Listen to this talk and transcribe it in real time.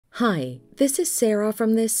Hi, this is Sarah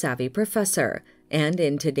from The Savvy Professor, and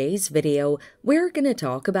in today's video, we're going to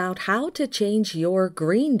talk about how to change your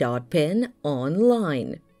green dot PIN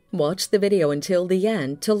online. Watch the video until the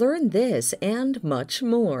end to learn this and much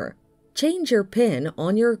more. Change your PIN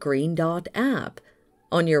on your Green Dot app.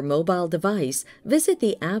 On your mobile device, visit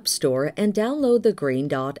the App Store and download the Green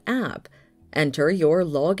Dot app. Enter your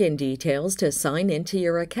login details to sign into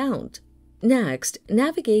your account. Next,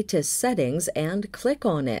 navigate to Settings and click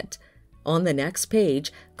on it. On the next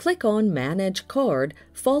page, click on Manage Card,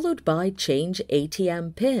 followed by Change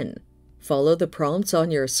ATM PIN. Follow the prompts on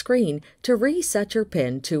your screen to reset your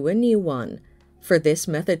PIN to a new one. For this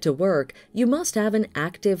method to work, you must have an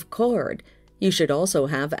active card. You should also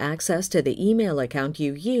have access to the email account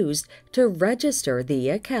you used to register the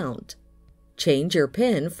account. Change your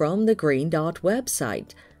PIN from the Green Dot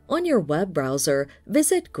website. On your web browser,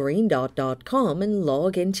 visit greendot.com and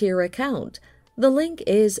log into your account. The link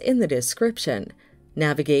is in the description.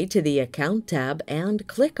 Navigate to the Account tab and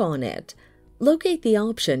click on it. Locate the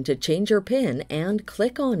option to change your PIN and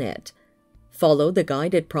click on it. Follow the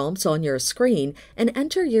guided prompts on your screen and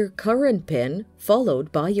enter your current PIN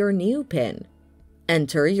followed by your new PIN.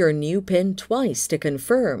 Enter your new PIN twice to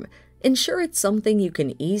confirm. Ensure it's something you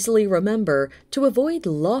can easily remember to avoid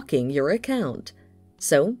locking your account.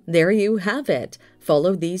 So, there you have it.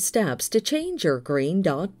 Follow these steps to change your Green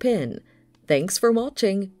Dot PIN. Thanks for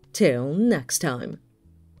watching. Till next time.